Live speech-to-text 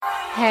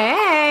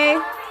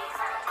Hey,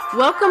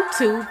 welcome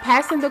to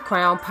Passing the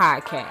Crown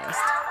podcast,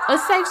 a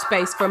safe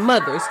space for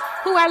mothers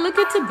who are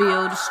looking to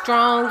build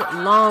strong,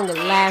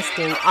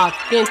 long-lasting,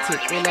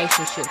 authentic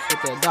relationships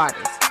with their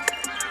daughters.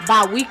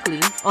 Bi-weekly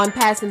on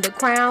Passing the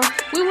Crown,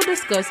 we will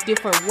discuss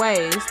different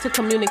ways to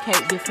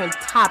communicate different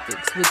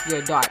topics with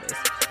your daughters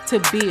to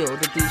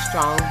build these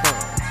strong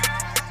bonds.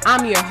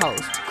 I'm your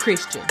host,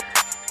 Christian,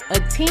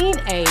 a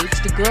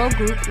teen-aged girl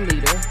group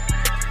leader,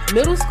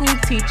 middle school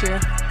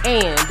teacher,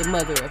 and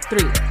mother of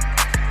three.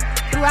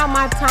 Throughout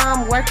my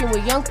time working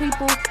with young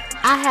people,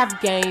 I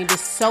have gained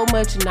so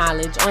much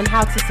knowledge on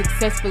how to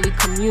successfully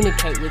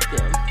communicate with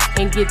them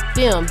and get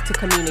them to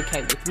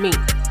communicate with me.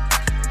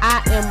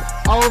 I am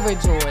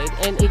overjoyed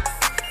and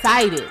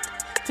excited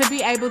to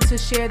be able to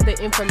share the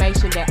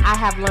information that I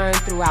have learned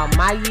throughout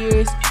my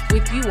years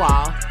with you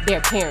all,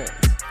 their parents.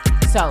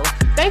 So,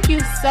 thank you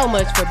so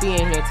much for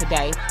being here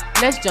today.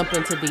 Let's jump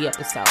into the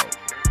episode.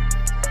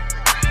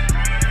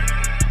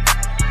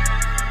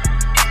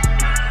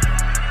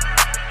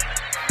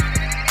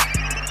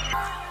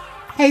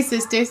 Hey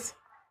sisters,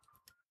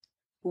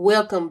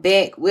 welcome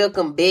back.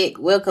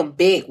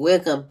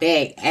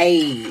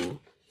 Hey,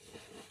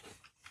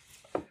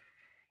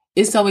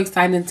 it's so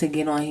exciting to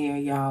get on here,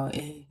 y'all,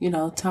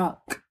 and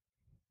talk.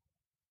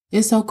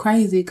 It's so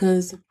crazy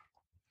because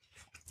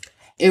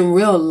in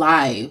real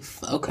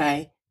life,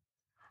 okay,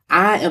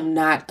 I am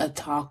not a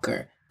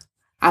talker.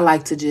 I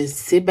like to just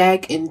sit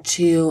back and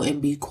chill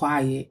and be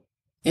quiet.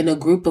 In a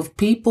group of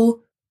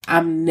people,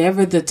 I'm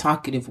never the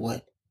talkative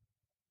one.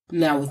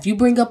 Now, if you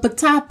bring up a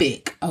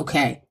topic,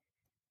 okay,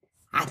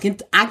 I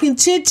can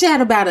chit chat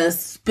about a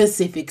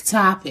specific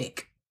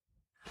topic,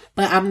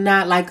 but I'm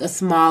not like a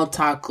small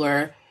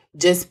talker,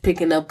 just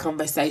picking up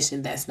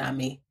conversation. That's not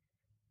me.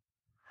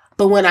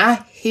 But when I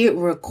hit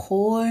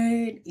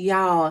record,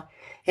 y'all,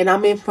 and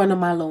I'm in front of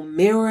my little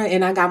mirror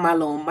and I got my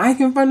little mic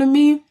in front of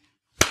me,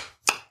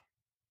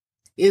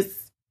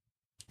 it's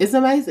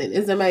amazing.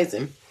 It's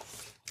amazing.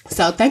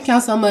 So thank y'all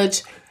so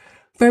much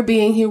for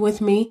being here with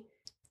me.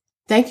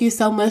 Thank you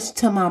so much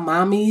to my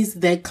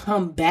mommies that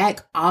come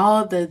back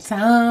all the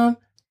time.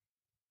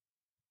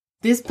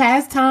 This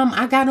past time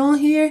I got on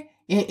here,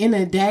 and in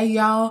a day,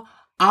 y'all,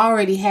 I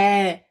already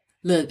had,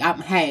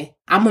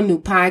 I'm a new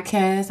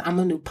podcast. I'm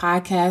a new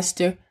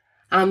podcaster.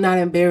 I'm not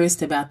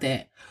embarrassed about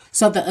that.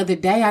 So the other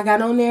day I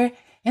got on there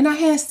and I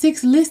had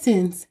 6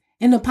 listens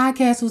and the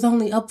podcast was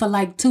only up for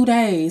like 2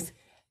 days.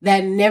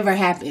 That never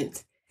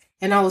happened.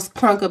 And I was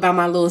crunk about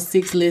my little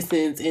 6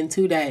 listens in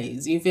 2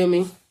 days. You feel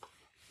me?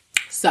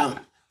 So,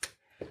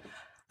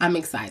 I'm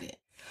excited.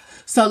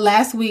 So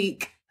last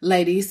week,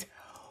 ladies,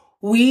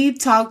 we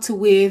talked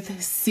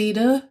with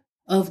Sita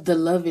of the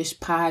Lovish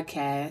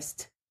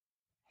podcast.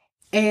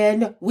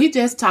 And we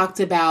just talked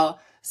about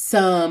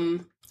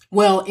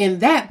in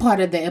that part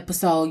of the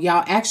episode,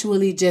 y'all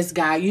actually just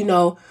got,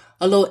 a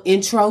little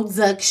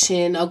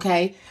introduction,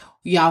 okay?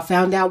 Y'all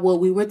found out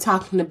what we were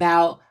talking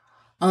about.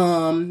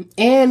 And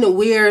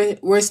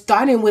we're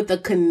starting with the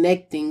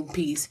connecting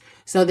piece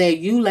so that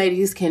you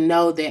ladies can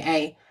know that,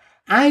 hey,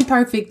 I ain't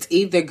perfect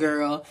either,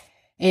 girl.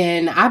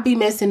 And I be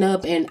messing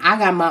up and I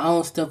got my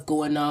own stuff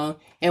going on.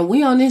 And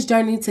we on this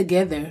journey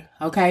together,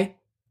 okay?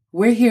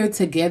 We're here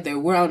together.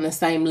 We're on the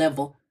same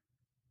level.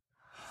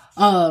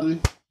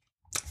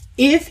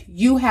 If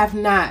you have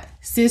not,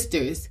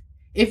 sisters,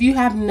 if you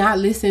have not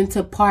listened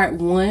to part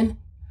 1,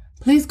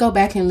 please go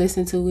back and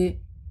listen to it.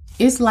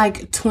 It's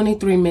like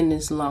 23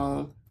 minutes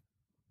long.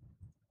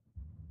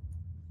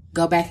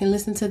 Go back and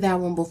listen to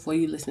that one before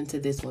you listen to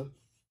this one.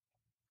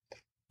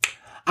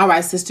 All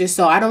right, sisters.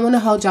 So I don't want to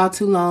hold y'all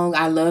too long.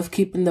 I love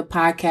keeping the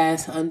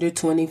podcast under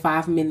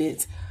 25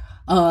 minutes.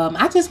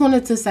 I just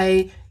wanted to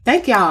say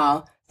thank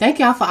y'all. Thank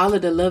y'all for all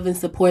of the love and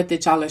support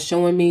that y'all are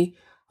showing me.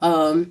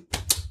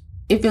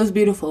 It feels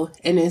beautiful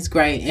and it's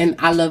great. And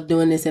I love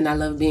doing this and I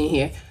love being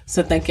here.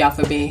 So thank y'all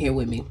for being here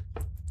with me.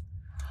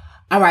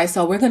 All right.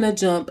 So we're going to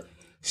jump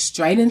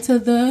straight into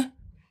the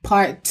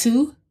part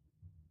 2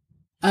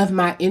 of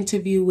my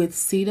interview with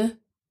Sita.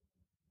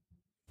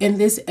 In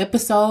this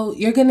episode,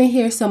 you're going to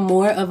hear some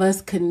more of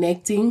us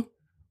connecting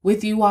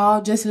with you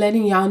all, just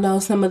letting y'all know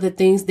some of the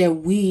things that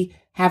we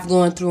have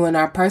gone through in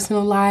our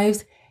personal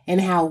lives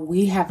and how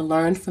we have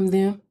learned from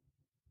them.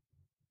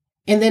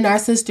 And then our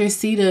sister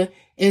Sita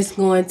is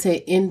going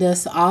to end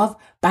us off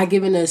by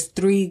giving us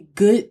 3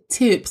 good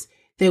tips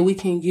that we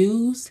can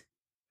use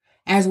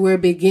as we're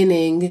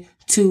beginning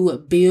to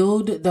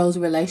build those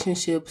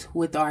relationships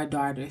with our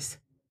daughters.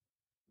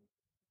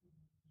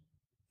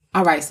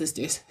 All right,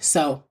 sisters.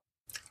 So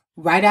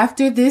right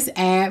after this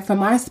ad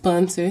from our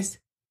sponsors,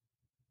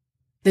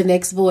 the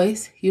next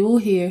voice you will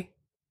hear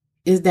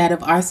is that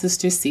of our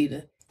sister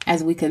Sita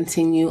as we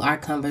continue our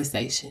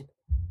conversation.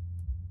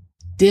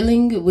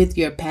 Dealing with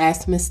your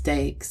past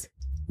mistakes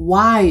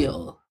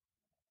while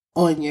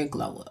on your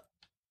glow up.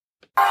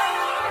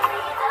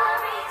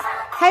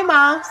 Hey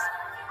moms,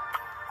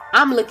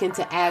 I'm looking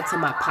to add to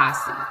my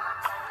posse.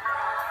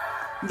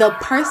 The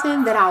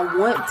person that I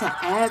want to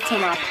add to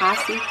my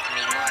posse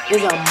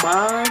is a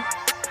mom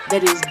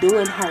that is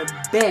doing her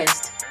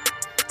best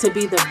to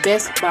be the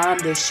best mom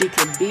that she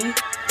can be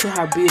to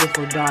her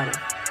beautiful daughter.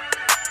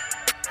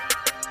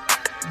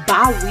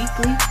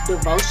 Bi-weekly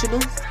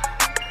devotionals,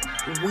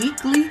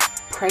 weekly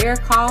prayer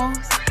calls,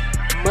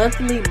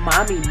 monthly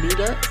mommy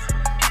meetups.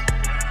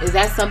 Is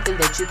that something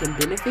that you can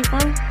benefit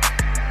from?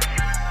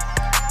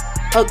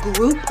 A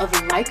group of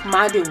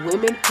like-minded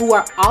women who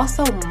are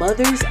also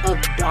mothers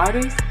of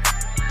daughters.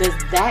 Does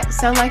that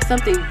sound like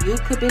something you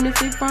could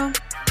benefit from?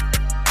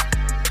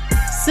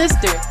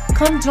 Sister,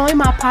 come join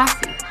my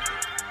posse.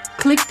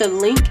 Click the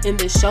link in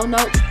the show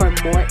notes for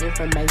more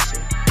information.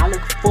 I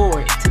look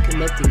forward to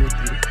connecting with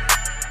you.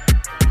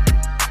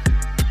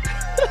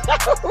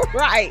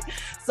 Right.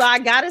 So I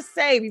gotta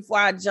say before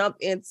I jump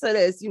into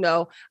this,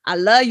 I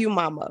love you,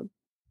 mama.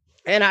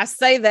 And I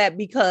say that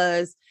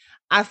because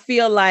I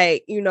feel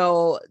like,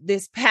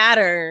 this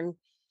pattern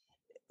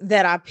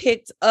that I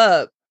picked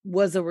up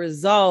was a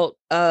result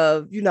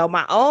of,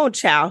 my own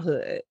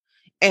childhood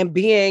and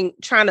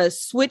trying to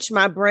switch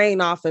my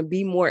brain off and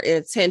be more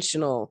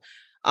intentional.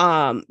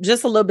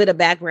 Just a little bit of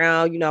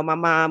background, my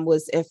mom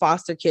was in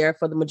foster care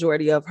for the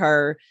majority of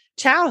her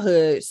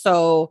childhood.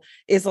 So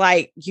it's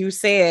like you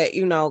said,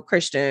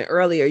 Christian,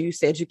 earlier, you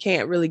said you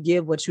can't really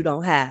give what you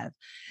don't have.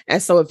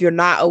 And so if you're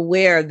not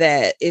aware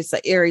that it's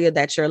an area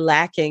that you're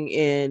lacking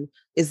in,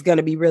 it's going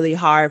to be really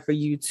hard for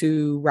you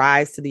to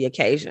rise to the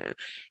occasion.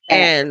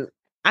 And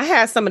I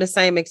had some of the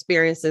same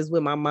experiences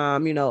with my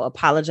mom,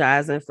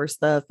 apologizing for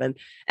stuff. And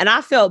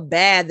I felt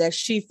bad that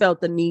she felt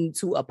the need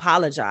to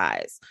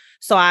apologize.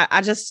 So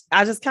I just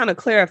kind of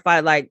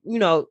clarified, like, you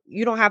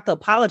don't have to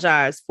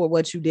apologize for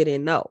what you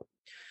didn't know.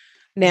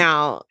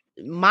 Now,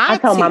 I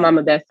told my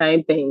mama that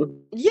same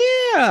thing.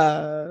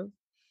 Yeah.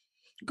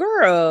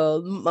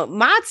 Girl,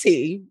 my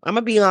tea, I'm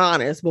gonna be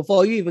honest,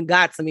 before you even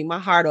got to me, my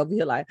heart over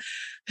here like,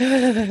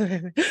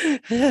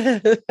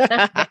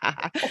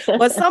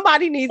 but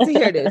somebody needs to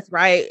hear this,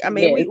 right? I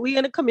mean, yes. we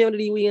in a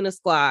community, we in a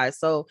squad.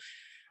 So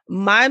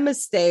my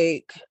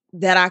mistake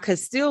that I could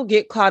still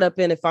get caught up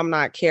in if I'm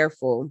not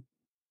careful,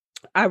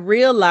 I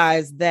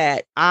realized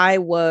that I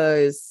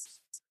was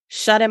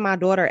shutting my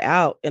daughter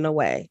out in a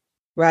way.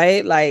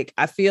 Right? Like,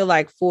 I feel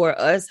like for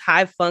us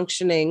high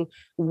functioning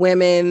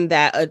women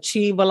that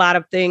achieve a lot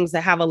of things,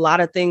 that have a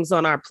lot of things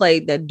on our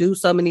plate, that do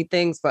so many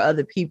things for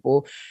other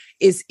people,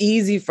 it's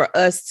easy for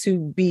us to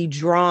be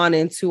drawn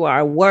into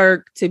our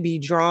work, to be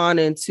drawn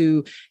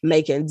into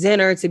making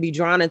dinner, to be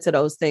drawn into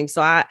those things.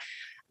 So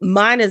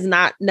mine is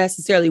not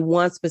necessarily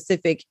one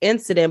specific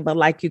incident, but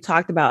like you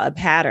talked about, a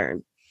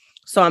pattern.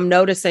 So I'm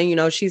noticing,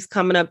 she's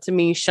coming up to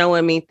me,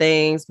 showing me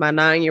things, my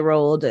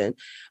 9-year-old, and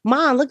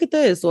Mom, look at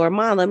this, or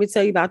Mom, let me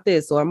tell you about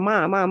this, or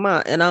Mom.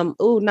 And I'm,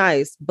 ooh,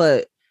 nice.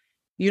 But,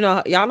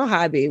 y'all know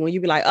how I be when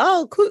you be like,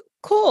 oh,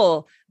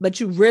 cool.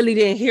 But you really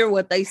didn't hear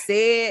what they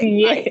said.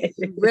 Yes.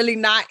 Like, really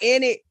not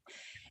in it.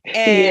 And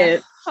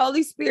yes.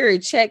 Holy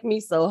Spirit checked me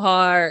so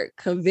hard,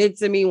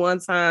 convicted me one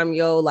time,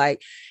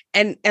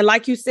 and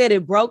like you said,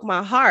 it broke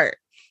my heart.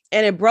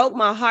 And it broke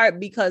my heart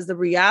because the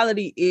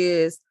reality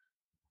is,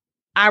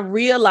 I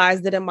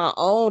realized that in my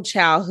own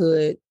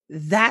childhood,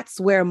 that's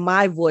where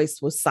my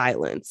voice was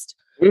silenced.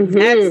 Mm-hmm.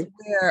 That's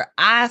where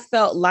I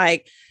felt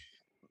like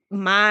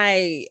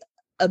my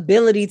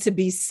ability to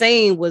be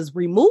seen was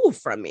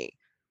removed from me.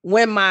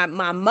 When my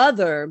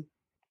mother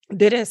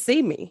didn't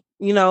see me,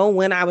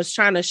 when I was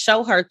trying to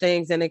show her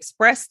things and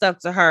express stuff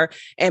to her.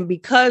 And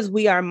because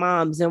we are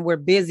moms and we're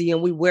busy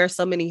and we wear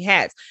so many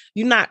hats,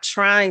 you're not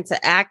trying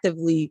to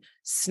actively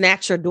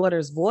snatch your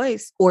daughter's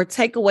voice or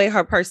take away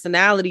her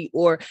personality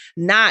or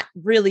not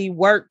really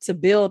work to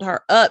build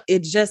her up.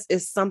 It just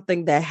is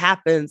something that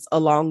happens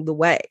along the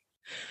way.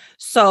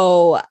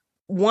 So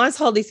once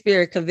Holy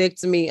Spirit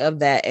convicted me of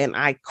that and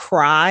I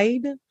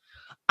cried,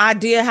 I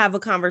did have a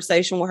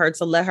conversation with her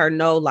to let her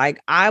know,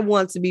 like, I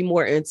want to be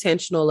more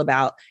intentional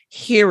about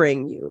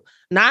hearing you,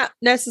 not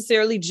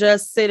necessarily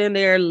just sitting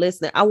there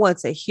listening. I want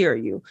to hear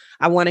you.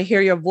 I want to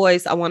hear your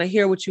voice. I want to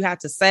hear what you have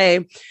to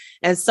say.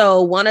 And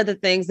so one of the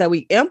things that we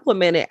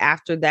implemented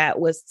after that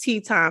was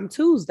Tea Time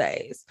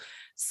Tuesdays.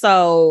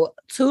 So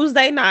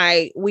Tuesday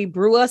night, we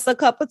brew us a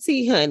cup of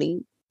tea,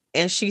 honey,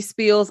 and she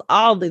spills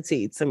all the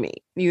tea to me,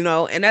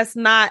 and that's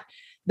not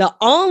the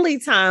only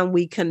time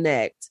we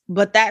connect,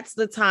 but that's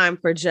the time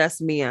for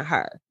just me and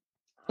her.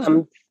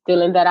 I'm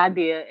stealing that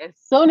idea. As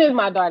soon as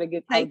my daughter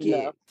gets old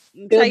enough,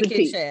 take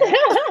it, Chad.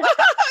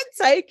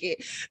 Take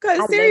it.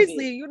 Because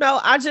seriously,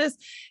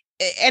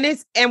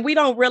 and we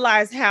don't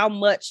realize how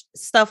much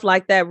stuff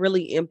like that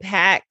really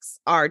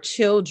impacts our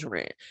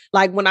children.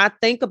 Like, when I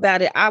think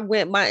about it, I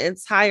went my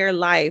entire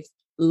life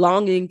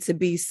longing to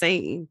be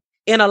seen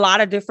in a lot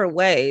of different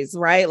ways,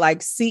 right?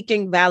 Like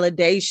seeking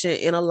validation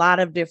in a lot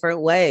of different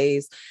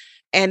ways.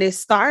 And it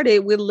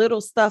started with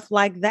little stuff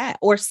like that,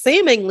 or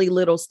seemingly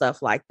little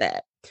stuff like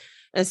that.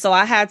 And so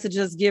I had to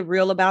just get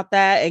real about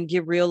that and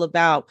get real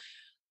about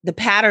the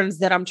patterns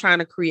that I'm trying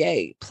to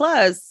create.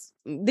 Plus,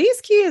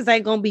 these kids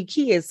ain't going to be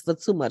kids for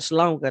too much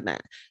longer now.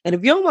 And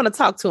if you don't want to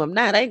talk to them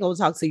now, they ain't going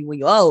to talk to you when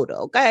you're older,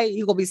 okay?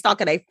 You're going to be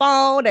stalking their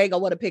phone. They ain't going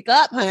to want to pick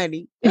up,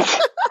 honey.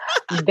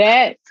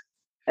 That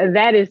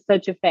is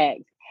such a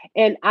fact.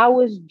 And I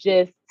was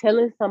just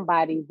telling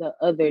somebody the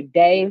other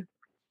day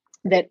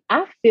that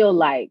I feel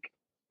like,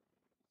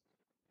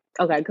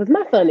 okay, because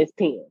my son is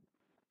 10.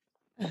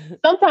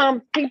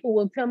 Sometimes people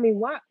will tell me,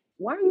 why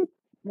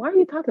are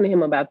you talking to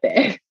him about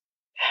that?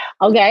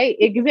 Okay,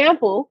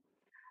 example,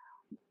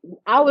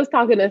 I was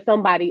talking to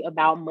somebody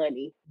about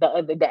money the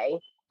other day.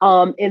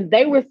 And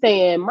they were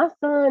saying, my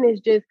son is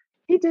just,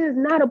 he just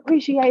not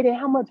appreciating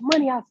how much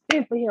money I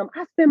spend for him.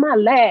 I spend my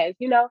last,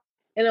 you know?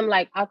 And I'm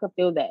like, I could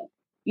feel that.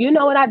 You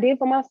know what I did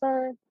for my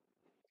son?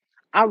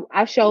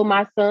 I showed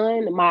my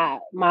son my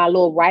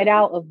little write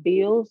out of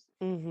bills.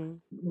 Mm-hmm.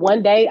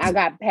 One day I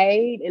got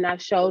paid and I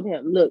showed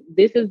him, look,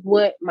 this is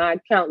what my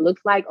account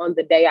looks like on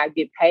the day I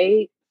get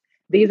paid.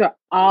 These are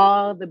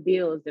all the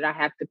bills that I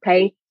have to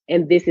pay,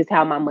 and this is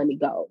how my money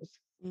goes.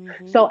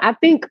 Mm-hmm. So I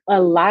think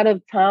a lot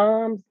of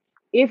times,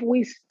 if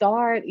we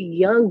start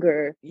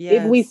younger,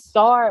 if we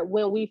start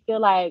when we feel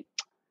like,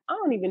 I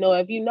don't even know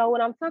if you know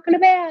what I'm talking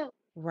about.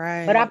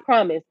 Right. But I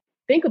promise,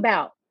 think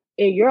about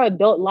in your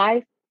adult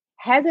life,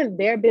 hasn't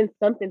there been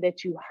something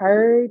that you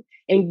heard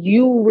and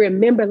you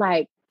remember,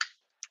 like,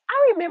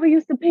 I remember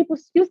people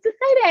used to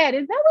say that.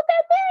 Is that what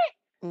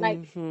that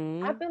meant?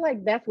 Like, I feel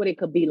like that's what it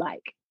could be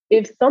like.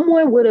 If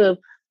someone would have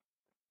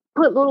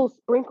put little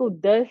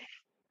sprinkled dust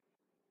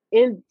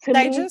into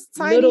they me, just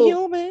tiny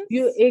humans.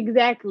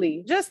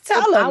 Exactly. Just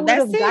tell them. I would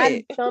have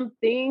gotten some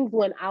things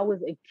when I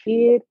was a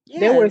kid.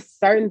 There were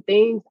certain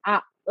things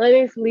I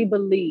honestly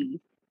believe.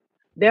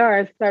 There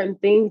are certain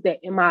things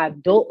that in my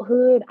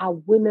adulthood I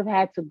wouldn't have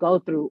had to go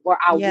through, or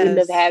I wouldn't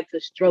have had to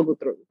struggle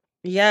through.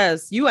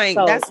 Yes, you ain't.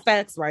 So, that's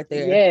facts right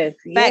there. Yes,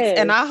 facts. Yes.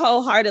 And I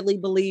wholeheartedly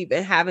believe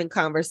in having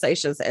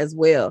conversations as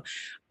well.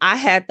 I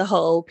had the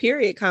whole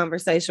period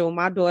conversation with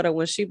my daughter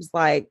when she was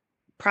like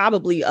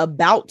probably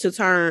about to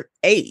turn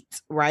 8,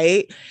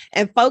 right?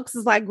 And folks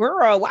is like,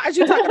 girl, why are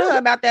you talking to her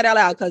about that out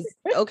loud? Because,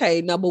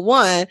 okay, number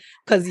one,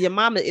 because your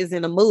mama is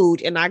in a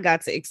mood and I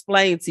got to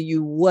explain to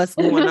you what's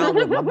going on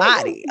with my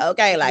body.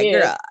 Okay, like,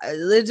 girl,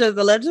 let's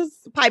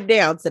just pipe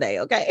down today,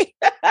 okay?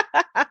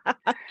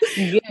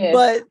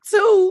 But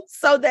 2,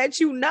 so that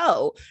you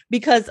know,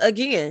 because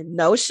again,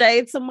 no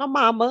shade to my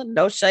mama,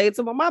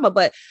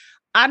 but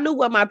I knew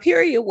what my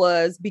period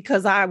was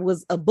because I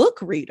was a book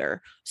reader.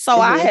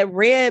 So I had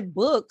read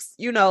books,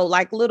 you know,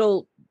 like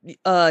little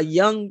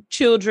young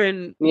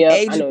children,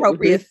 age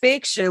appropriate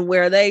fiction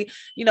where they,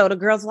 you know, the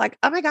girls were like,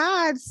 oh my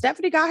God,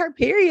 Stephanie got her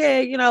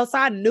period, you know, so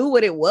I knew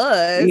what it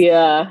was.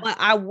 Yeah. But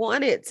I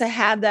wanted to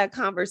have that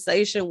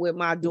conversation with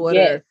my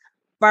daughter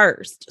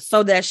first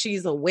so that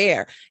she's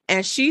aware.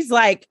 And she's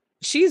like,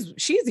 she's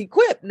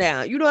equipped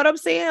now. You know what I'm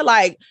saying?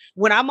 Like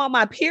when I'm on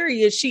my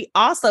period, she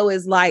also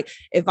is like,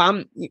 if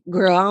I'm,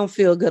 girl, I don't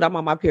feel good, I'm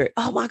on my period.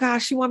 Oh my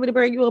gosh, you want me to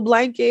bring you a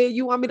blanket?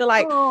 You want me to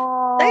like,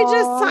 aww, they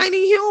just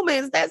tiny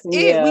humans. That's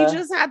it. We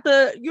just have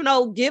to, you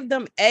know, give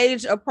them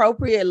age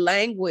appropriate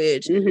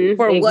language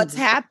for what's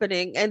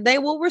happening and they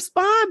will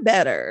respond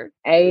better.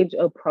 Age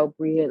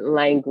appropriate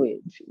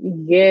language.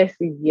 Yes,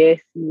 yes,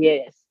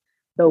 yes.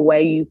 The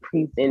way you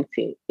present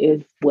it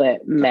is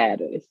what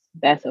matters.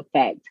 That's a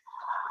fact.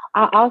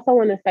 I also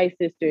want to say,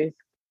 sisters,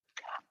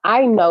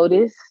 I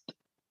noticed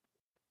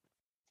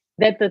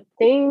that the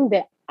thing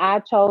that I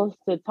chose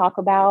to talk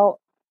about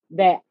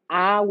that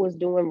I was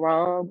doing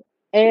wrong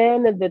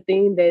and the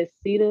thing that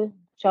Sita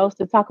chose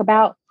to talk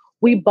about,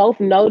 we both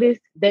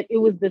noticed that it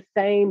was the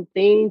same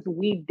things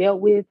we dealt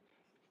with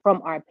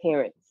from our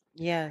parents.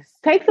 Yes.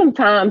 Take some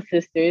time,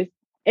 sisters,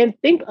 and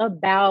think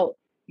about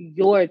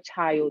your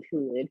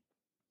childhood.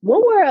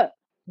 What were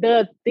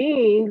the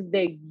things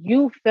that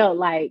you felt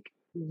like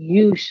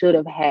you should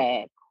have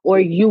had or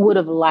you would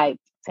have liked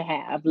to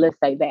have? Let's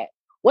say that.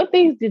 What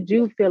things did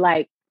you feel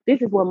like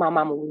this is what my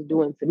mama was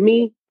doing to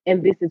me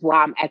and this is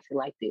why I'm acting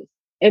like this?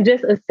 And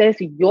just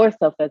assess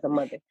yourself as a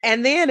mother.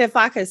 And then if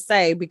I could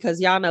say, because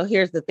y'all know,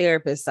 here's the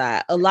therapist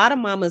side. A lot of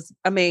mamas,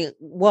 I mean,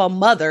 well,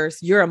 mothers,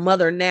 you're a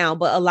mother now,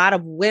 but a lot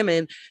of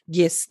women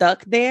get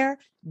stuck there.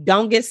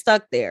 Don't get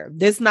stuck there.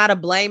 This is not a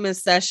blaming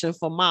session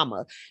for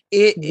mama.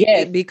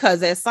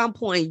 Because at some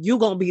point you're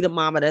going to be the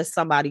mama that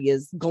somebody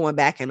is going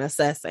back and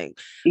assessing.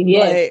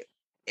 But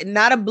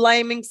not a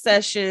blaming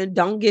session.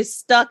 Don't get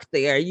stuck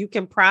there. You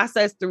can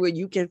process through it.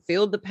 You can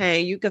feel the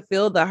pain. You can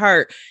feel the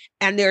hurt.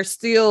 And there's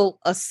still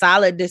a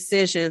solid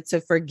decision to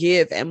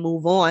forgive and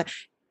move on.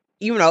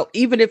 You know,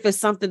 even if it's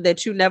something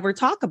that you never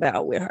talk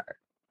about with her.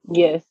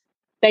 Yes.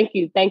 Thank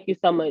you. Thank you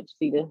so much,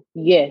 Sita.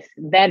 Yes,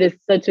 that is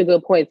such a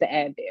good point to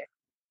add there.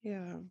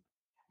 Yeah.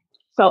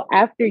 So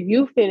after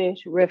you finish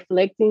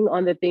reflecting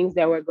on the things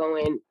that were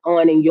going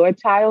on in your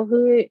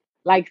childhood,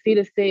 like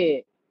Sita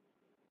said,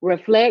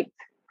 reflect,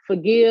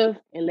 forgive,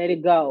 and let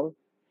it go.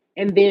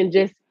 And then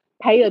just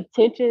pay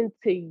attention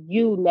to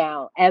you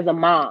now as a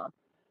mom.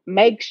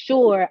 Make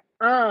sure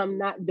I'm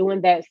not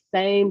doing that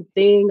same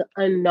thing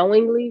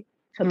unknowingly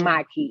to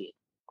my kid.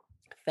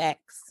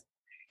 Facts.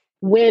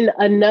 When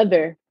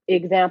another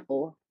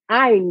example,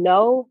 I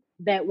know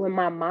that when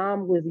my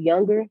mom was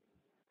younger,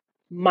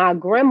 my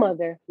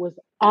grandmother was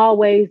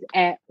always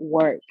at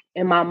work.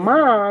 And my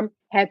mom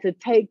had to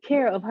take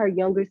care of her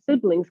younger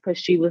siblings because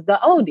she was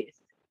the oldest.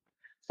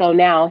 So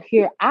now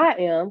here I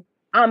am,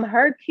 I'm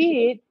her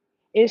kid,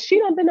 and she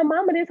done been a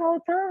mama this whole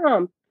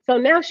time. So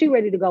now she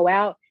ready to go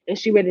out and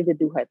she ready to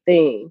do her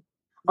thing.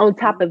 On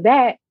top of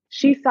that,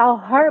 she saw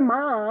her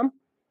mom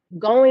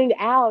going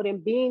out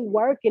and being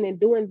working and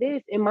doing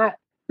this. And my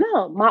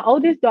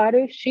oldest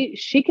daughter,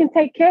 she can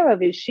take care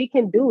of it. She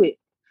can do it.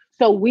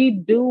 So we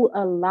do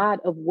a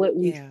lot of what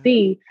we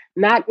see,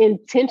 not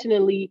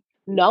intentionally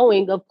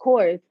knowing, of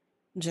course.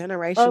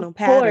 Generational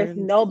patterns.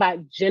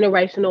 Nobody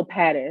generational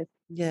patterns.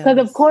 Because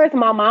of course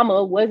my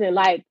mama wasn't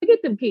like,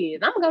 forget them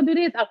kids, I'm gonna go do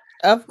this.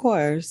 Of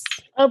course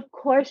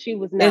she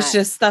was not. It's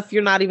just stuff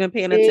you're not even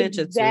paying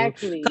attention to,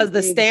 because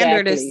the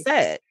standard is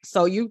set.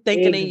 So you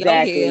thinking in your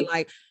head,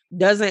 like,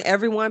 doesn't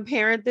everyone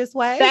parent this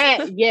way?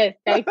 Yes,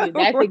 thank you.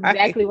 That's right.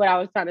 Exactly what I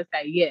was trying to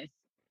say.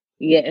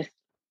 Yes.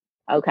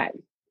 Okay.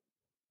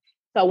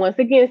 So once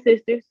again,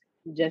 sisters,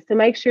 just to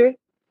make sure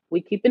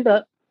we keep it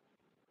up,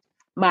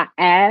 my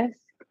ask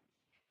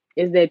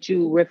is that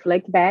you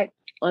reflect back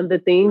on the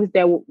things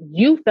that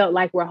you felt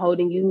like were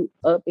holding you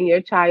up in your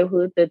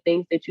childhood, the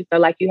things that you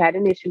felt like you had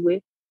an issue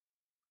with.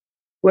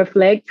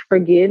 Reflect,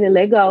 forgive, and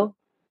let go.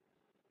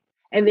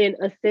 And then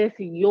assess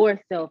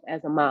yourself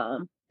as a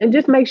mom. And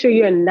just make sure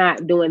you're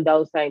not doing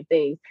those same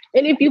things.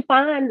 And if you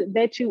find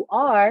that you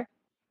are,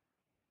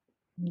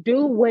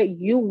 do what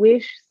you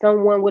wish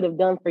someone would have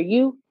done for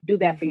you. Do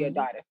that for your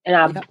daughter. And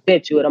I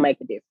bet you it'll make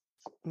a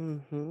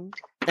difference.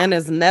 And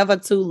it's never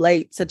too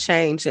late to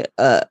change it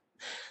up.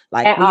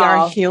 Like, we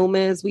are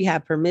humans. We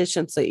have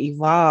permission to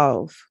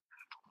evolve.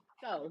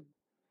 So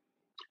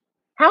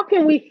how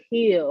can we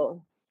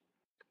heal?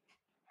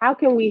 How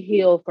can we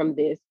heal from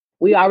this?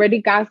 We already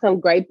got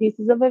some great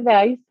pieces of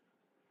advice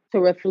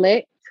to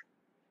reflect,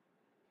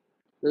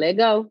 let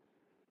go,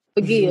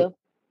 forgive.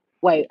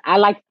 Wait, I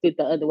like it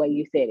the other way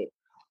you said it.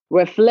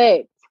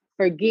 Reflect,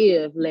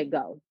 forgive, let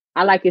go.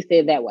 I like it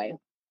said that way.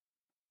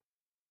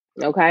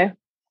 Okay?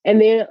 And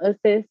then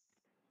assess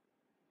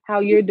how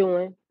you're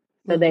doing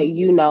so that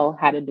you know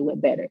how to do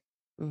it better.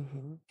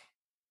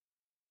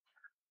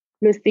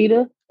 Miss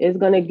Theta is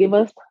going to give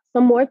us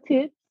some more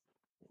tips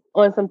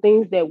on some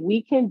things that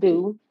we can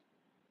do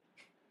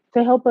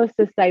to help us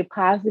to stay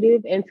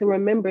positive and to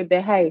remember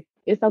that, hey,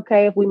 it's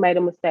okay if we made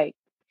a mistake.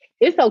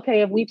 It's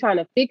okay if we trying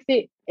to fix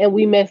it and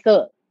we mess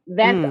up.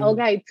 That's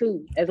okay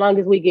too, as long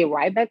as we get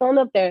right back on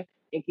up there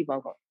and keep on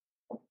going.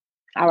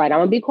 All right, I'm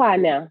going to be quiet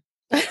now.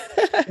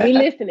 We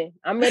listening.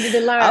 I'm ready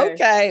to learn.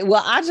 Okay.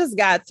 Well, I just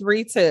got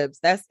 3 tips.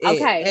 That's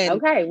it.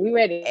 Okay. We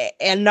ready.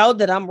 And know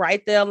that I'm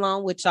right there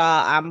along with y'all.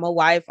 I'm a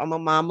wife. I'm a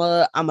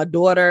mama. I'm a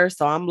daughter.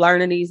 So I'm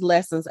learning these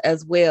lessons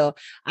as well.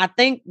 I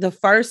think the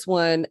first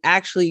one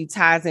actually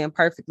ties in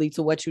perfectly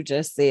to what you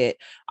just said.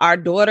 Our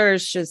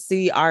daughters should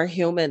see our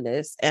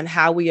humanness and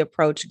how we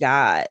approach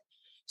God.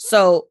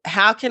 So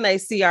how can they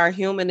see our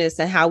humanness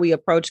and how we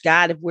approach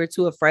God if we're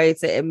too afraid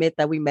to admit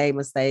that we made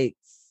mistakes?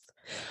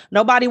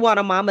 Nobody want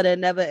a mama that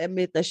never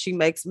admit that she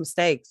makes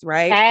mistakes,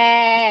 right?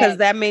 Because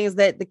that means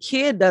that the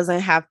kid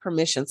doesn't have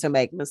permission to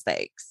make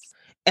mistakes.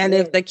 And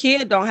if the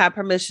kid don't have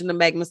permission to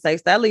make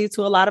mistakes, that leads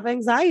to a lot of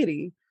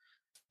anxiety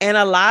and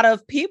a lot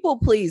of people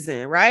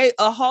pleasing, right?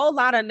 A whole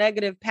lot of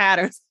negative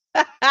patterns.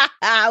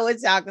 I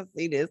wish y'all could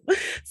see this.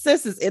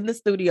 Sis is in the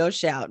studio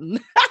shouting.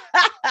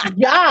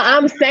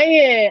 I'm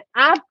saying,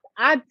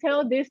 I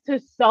tell this to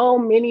so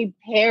many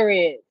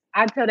parents.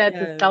 I tell that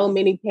to so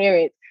many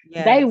parents.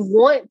 Yes. They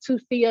want to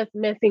see us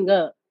messing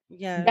up.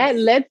 Yes. That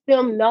lets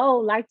them know,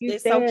 like you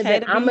said, okay,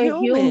 that I'm a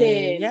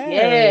human.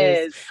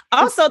 Yes.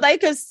 Also, they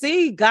could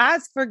see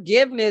God's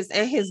forgiveness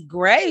and his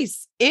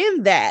grace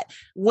in that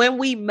when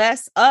we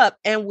mess up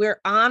and we're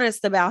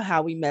honest about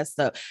how we messed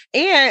up.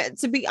 And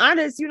to be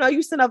honest,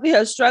 you sit up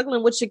here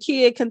struggling with your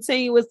kid,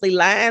 continuously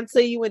lying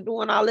to you and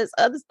doing all this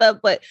other stuff.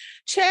 But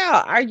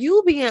child, are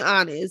you being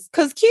honest?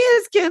 Because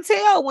kids can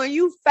tell when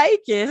you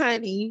faking,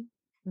 honey.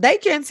 They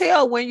can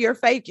tell when you're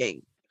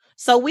faking.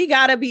 So we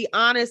got to be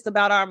honest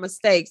about our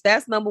mistakes.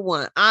 That's number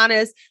 1.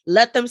 Honest.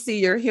 Let them see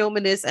your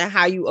humanness and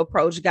how you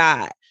approach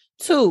God.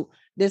 2,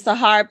 this is a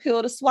hard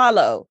pill to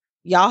swallow.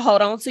 Y'all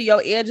hold on to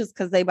your edges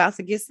because they about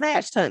to get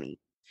snatched, honey.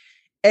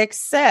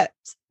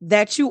 Accept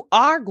that you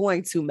are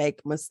going to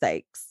make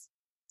mistakes.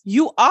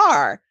 You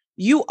are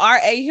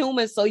a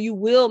human, so you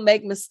will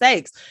make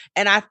mistakes.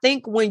 And I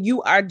think when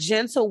you are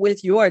gentle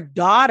with your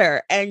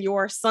daughter and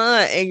your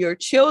son and your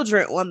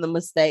children on the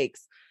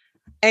mistakes,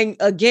 and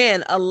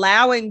again,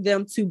 allowing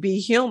them to be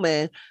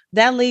human,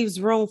 that leaves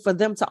room for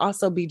them to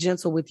also be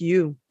gentle with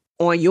you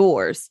on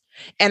yours.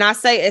 And I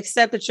say,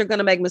 accept that you're going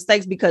to make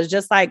mistakes, because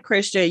just like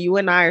Christian, you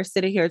and I are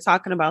sitting here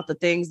talking about the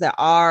things that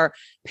our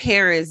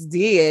parents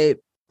did.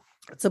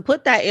 To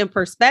put that in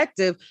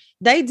perspective,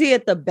 they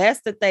did the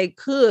best that they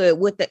could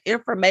with the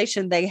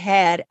information they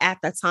had at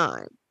the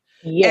time.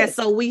 Yes. And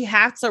so we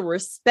have to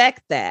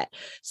respect that.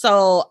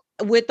 So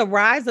with the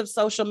rise of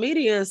social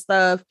media and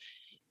stuff,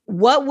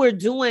 what we're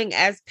doing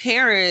as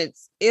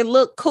parents, it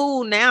look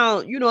cool now,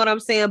 you know what I'm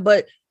saying?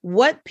 But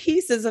what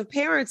pieces of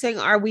parenting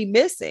are we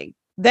missing?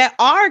 that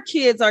our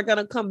kids are going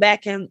to come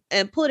back and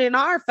put in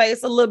our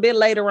face a little bit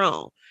later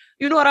on.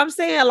 You know what I'm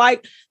saying?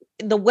 Like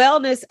the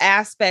wellness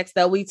aspects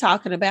that we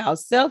talking about,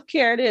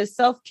 self-care this,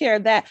 self-care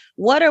that.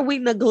 What are we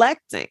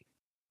neglecting?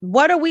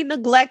 What are we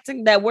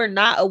neglecting that we're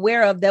not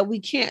aware of, that we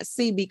can't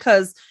see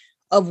because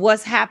of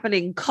what's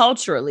happening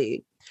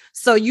culturally?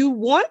 So you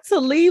want to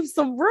leave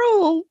some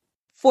room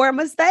for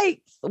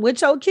mistakes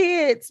with your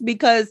kids,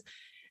 because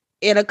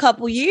in a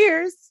couple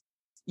years,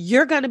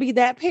 you're going to be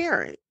that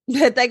parent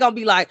that they're going to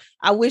be like,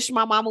 I wish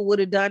my mama would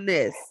have done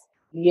this.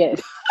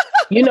 Yes.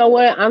 You know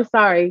what? I'm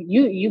sorry.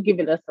 You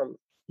giving us some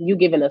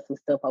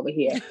stuff over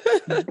here.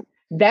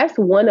 That's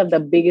one of the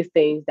biggest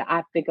things that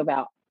I think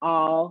about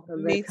all the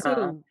Me time.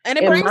 Too. And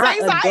it brings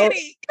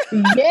anxiety.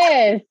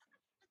 Yes.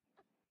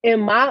 In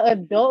my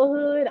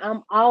adulthood,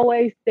 I'm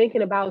always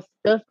thinking about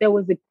stuff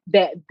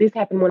that this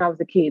happened when I was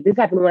a kid. This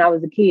happened when I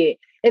was a kid.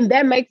 And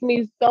that makes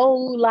me so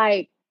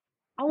like,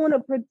 I want to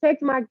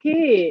protect my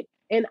kid.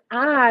 And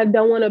I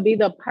don't want to be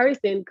the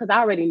person, because I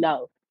already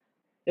know.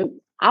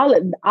 All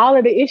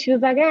of the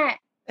issues I got,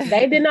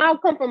 they didn't all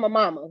come from my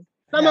mama.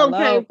 Some of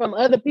them came from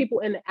other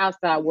people in the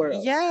outside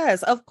world.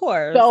 Yes, of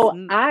course. So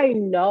I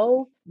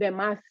know that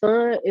my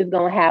son is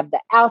going to have the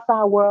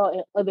outside world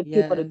and other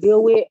people to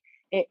deal with.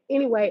 And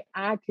anyway,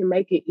 I can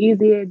make it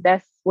easier.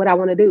 That's what I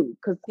want to do.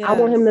 Because I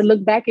want him to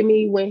look back at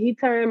me when he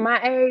turned my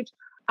age.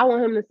 I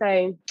want him to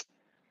say,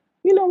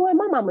 you know what?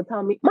 My mama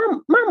told me,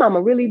 my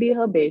mama really did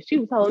her best. She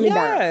was holding it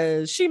down.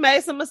 Yeah, she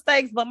made some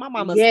mistakes, but my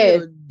mama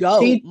still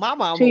dope. My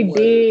mama she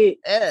did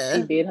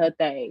her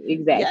thing.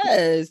 Exactly.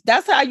 Yes,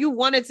 that's how you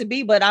want it to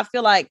be. But I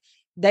feel like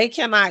they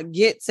cannot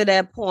get to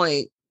that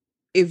point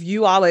if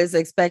you always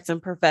expecting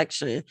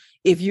perfection,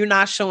 if you're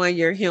not showing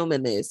your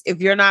humanness,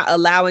 if you're not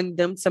allowing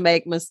them to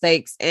make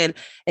mistakes and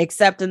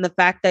accepting the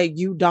fact that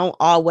you don't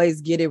always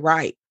get it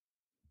right.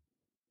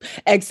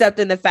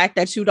 Accepting the fact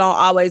that you don't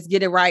always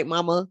get it right,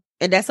 mama.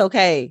 And that's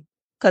okay.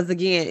 Because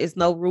again, it's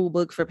no rule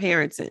book for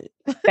parenting.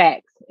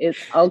 Facts. It's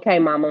okay,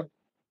 mama.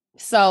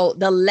 So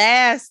the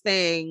last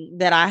thing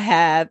that I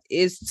have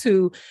is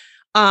to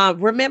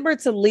remember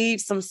to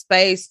leave some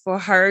space for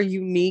her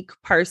unique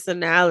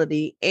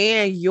personality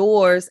and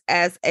yours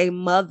as a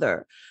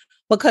mother.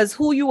 Because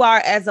who you are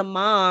as a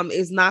mom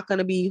is not going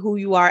to be who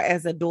you are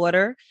as a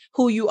daughter,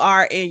 who you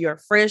are in your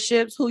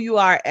friendships, who you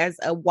are as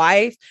a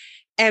wife.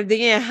 And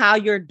then how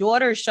your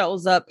daughter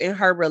shows up in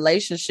her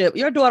relationship,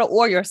 your daughter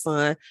or your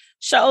son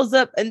shows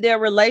up in their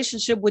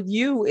relationship with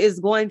you is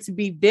going to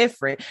be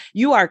different.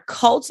 You are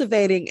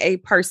cultivating a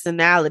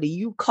personality.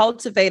 You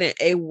cultivating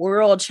a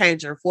world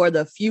changer for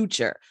the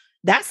future.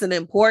 That's an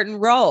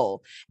important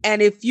role.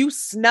 And if you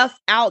snuff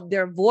out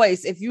their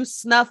voice, if you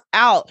snuff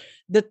out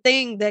the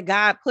thing that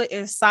God put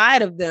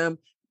inside of them,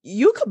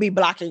 you could be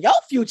blocking your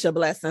future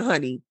blessing,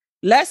 honey.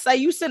 Let's say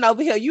you sitting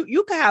over here,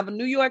 you could have a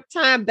New York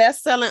Times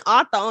best-selling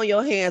author on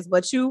your hands,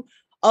 but you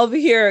over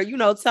here,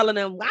 telling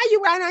them, why you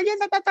right now?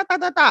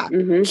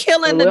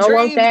 Killing the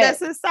dreams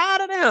that's inside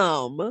of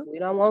them. We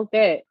don't want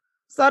that.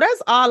 So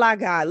that's all I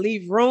got.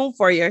 Leave room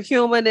for your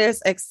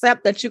humanness,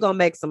 accept that you're going to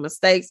make some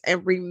mistakes,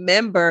 and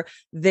remember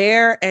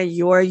their and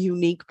your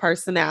unique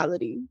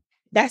personality.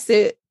 That's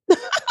it.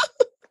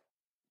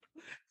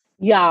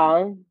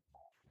 Y'all,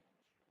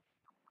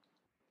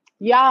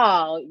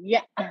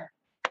 yeah.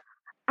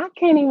 I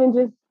can't even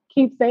just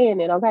keep saying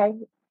it, okay?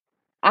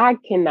 I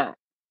cannot.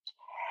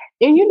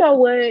 And you know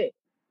what?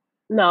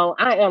 No,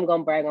 I am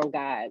going to brag on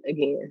God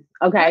again,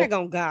 okay? Brag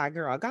on God,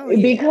 girl. Go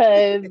ahead.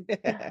 Because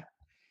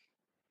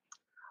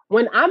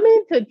when I'm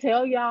in to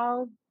tell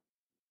y'all,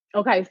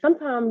 okay,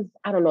 sometimes,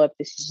 I don't know if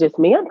this is just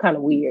me, I'm kind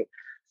of weird.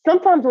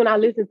 Sometimes when I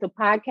listen to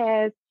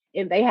podcasts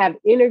and they have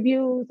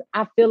interviews,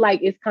 I feel like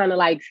it's kind of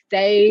like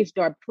staged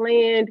or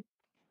planned.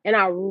 And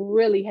I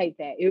really hate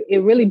that.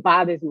 It really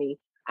bothers me.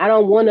 I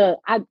don't want to,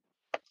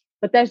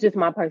 but that's just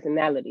my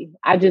personality.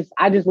 I just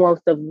want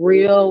stuff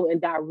real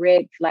and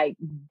direct. Like,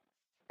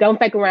 don't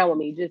fake around with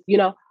me. Just,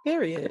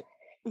 Period.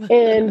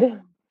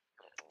 And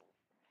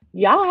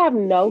y'all have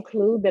no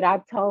clue that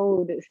I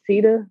told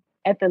Cedar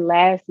at the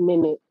last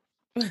minute,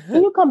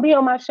 can you come be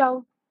on my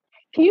show?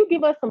 Can you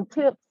give us some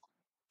tips?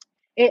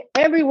 And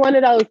every one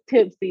of those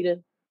tips,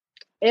 Cedar,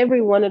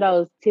 every one of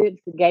those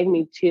tips gave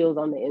me chills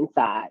on the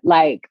inside.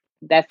 Like,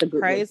 that's a good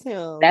Praise one.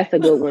 him. That's a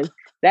good one.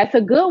 That's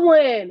a good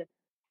one.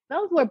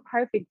 Those were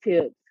perfect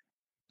tips.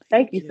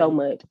 Thank you so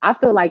much. I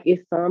feel like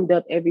it summed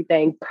up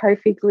everything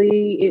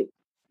perfectly.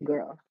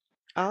 Girl.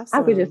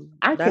 Awesome.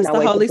 That's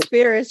the Holy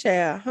Spirit,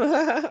 child.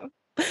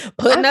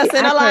 Putting us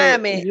in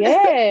alignment.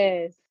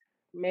 Yes.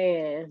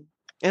 Man.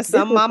 And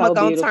some mama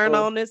gonna turn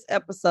on this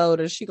episode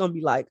and she gonna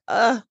be like,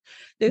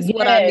 this is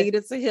what I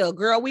needed to hear.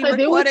 Girl, we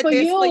recorded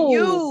this for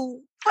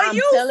you. I'm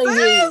telling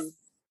you.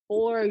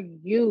 For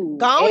you.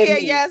 Go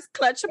ahead, yes.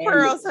 Clutch your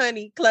pearls,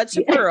 honey. Clutch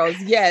your pearls.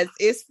 Yes,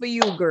 it's for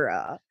you,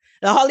 girl.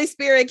 The Holy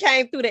Spirit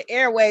came through the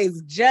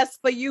airways just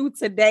for you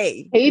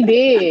today. He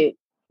did.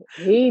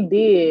 He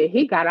did.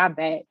 He got our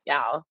back,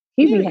 y'all.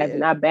 He be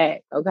having our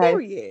back, okay?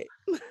 Period.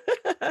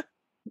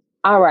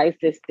 All right,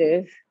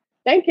 sisters.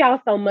 Thank y'all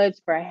so much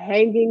for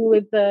hanging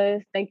with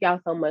us. Thank y'all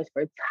so much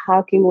for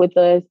talking with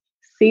us.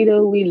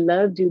 Sita, we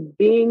loved you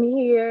being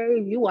here.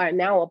 You are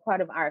now a part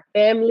of our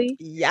family.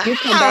 Yeah. You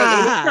come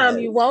back anytime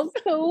you want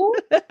to.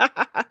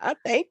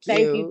 Thank you.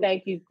 Thank you.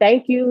 Thank you.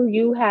 Thank you.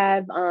 You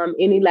have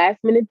any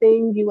last minute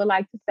thing you would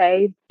like to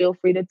say? Feel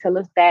free to tell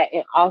us that,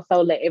 and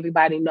also let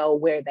everybody know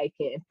where they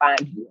can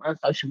find you on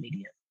social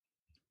media.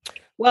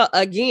 Well,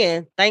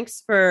 again,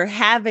 thanks for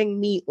having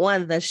me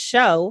on the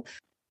show.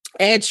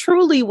 And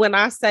truly, when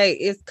I say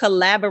it's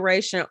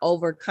collaboration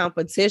over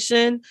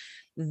competition,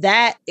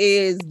 that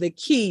is the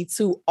key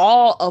to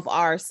all of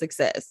our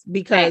success,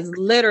 because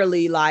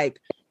literally, like,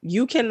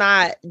 you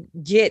cannot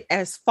get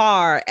as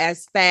far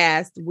as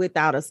fast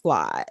without a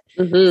squad.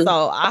 Mm-hmm.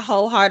 So I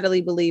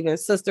wholeheartedly believe in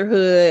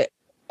sisterhood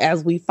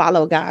as we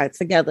follow God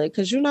together,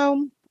 because, you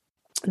know,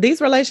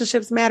 these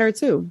relationships matter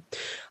too.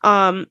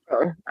 I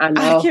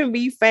can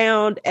be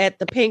found at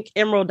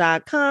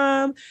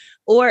thepinkemerald.com,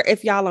 or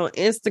if y'all on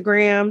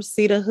Instagram,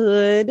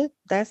 Sitahood.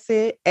 That's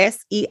it.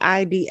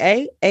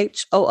 SEIDAHOOD.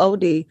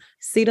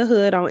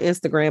 Sitahood on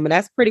Instagram. And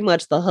that's pretty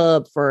much the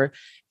hub for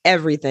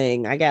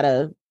everything. I got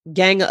a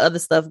gang of other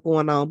stuff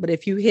going on, but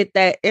if you hit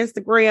that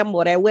Instagram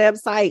or that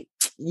website,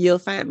 you'll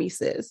find me,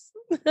 sis.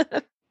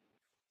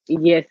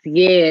 Yes.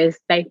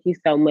 Thank you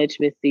so much,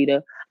 Miss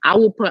Sita. I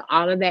will put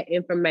all of that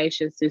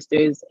information,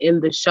 sisters,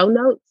 in the show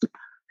notes.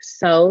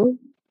 So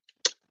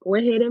go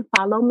ahead and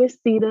follow Miss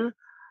Sita.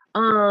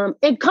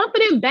 And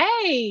Confident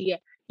Bay.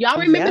 Y'all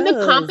remember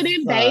the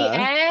Confident Bay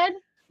ad?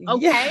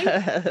 Okay.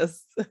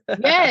 Yes,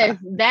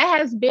 that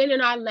has been in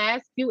our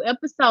last few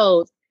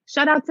episodes.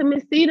 Shout out to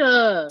Miss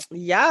Sita.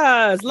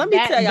 Yes. Let me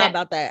tell y'all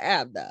about that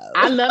app, though.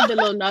 I love the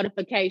little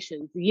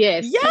notifications.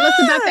 Yes. Tell us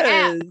about the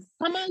app.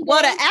 Come on.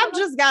 Well, the app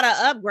just got an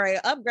upgrade.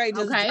 Upgrade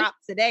just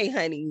dropped today,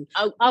 honey.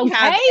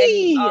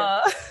 Okay.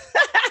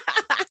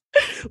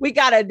 We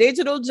got a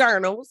digital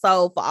journal.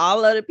 So for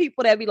all of the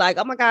people that be like,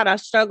 oh my God, I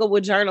struggle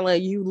with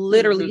journaling, you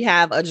literally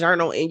have a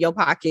journal in your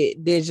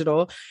pocket,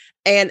 digital,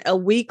 and a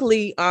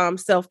weekly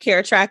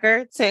self-care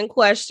tracker, 10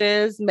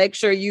 questions. Make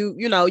sure you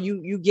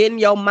get in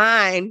your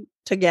mind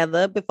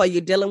together before you're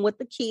dealing with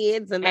the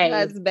kids and the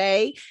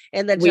husband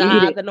and the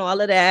job and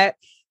all of that.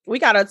 We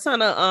got a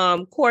ton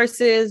of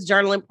courses,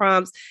 journaling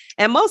prompts,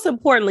 and most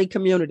importantly,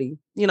 community.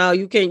 You know,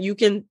 you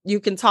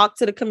can talk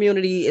to the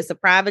community. It's a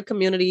private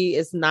community.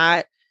 It's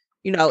not,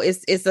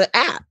 it's an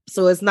app.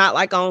 So it's not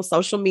like on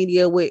social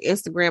media with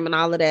Instagram and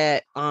all of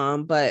that.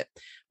 But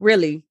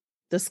really,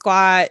 the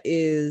squad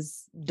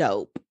is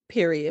dope.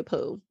 Period.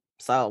 Poo.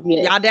 So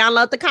y'all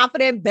download the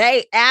Confident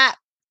Bay app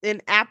in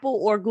Apple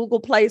or Google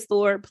Play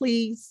Store,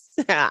 please.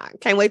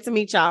 Can't wait to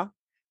meet y'all.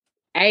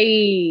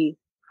 Hey.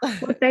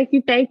 Well, thank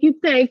you,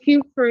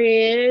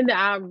 friend.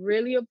 I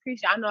really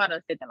appreciate. I know I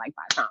done said that like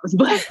 5 times,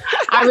 but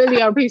I really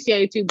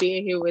appreciate you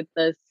being here with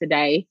us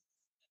today.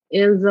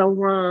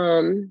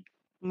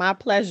 My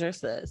pleasure,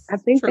 sis. I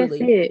think that's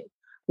it.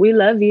 We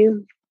love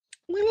you.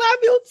 We love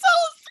you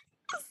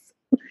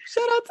too.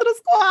 Shout out to the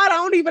squad. I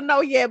don't even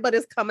know yet, but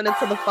it's coming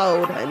into the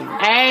fold, honey.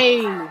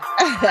 Hey.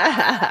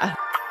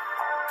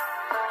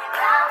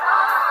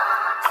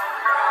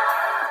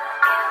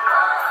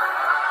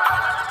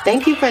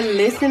 Thank you for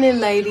listening,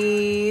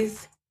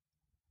 ladies.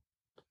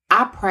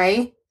 I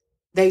pray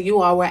that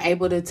you all were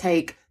able to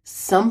take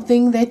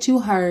something that you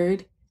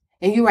heard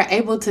and you were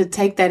able to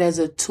take that as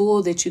a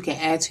tool that you can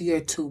add to your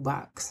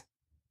toolbox.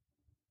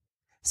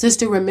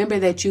 Sister, remember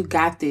that you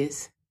got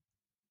this.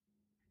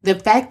 The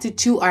fact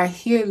that you are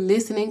here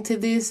listening to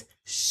this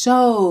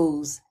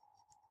shows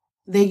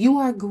that you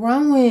are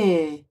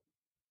growing.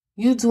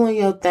 You doing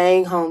your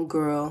thing,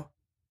 homegirl.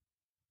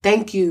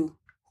 Thank you.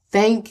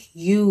 Thank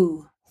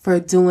you for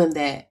doing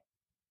that.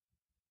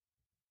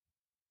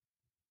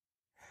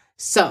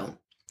 So,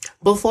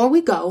 before we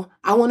go,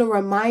 I want to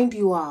remind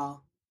you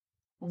all,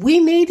 we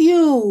need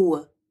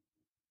you.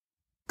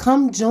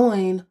 Come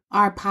join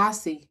our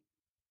posse.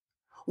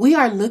 We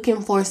are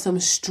looking for some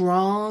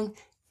strong,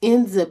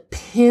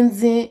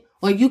 independent,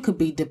 or you could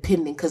be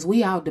dependent, because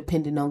we all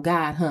dependent on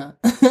God, huh?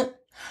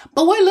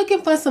 But we're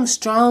looking for some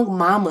strong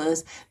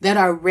mamas that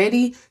are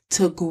ready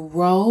to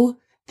grow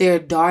their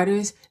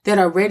daughters, that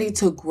are ready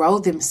to grow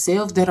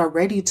themselves, that are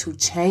ready to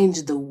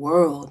change the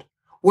world.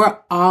 We're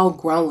all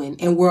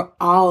growing and we're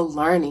all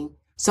learning.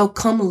 So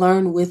come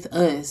learn with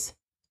us.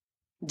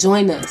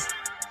 Join us.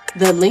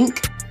 The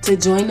link to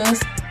join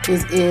us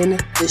is in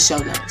the show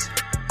notes.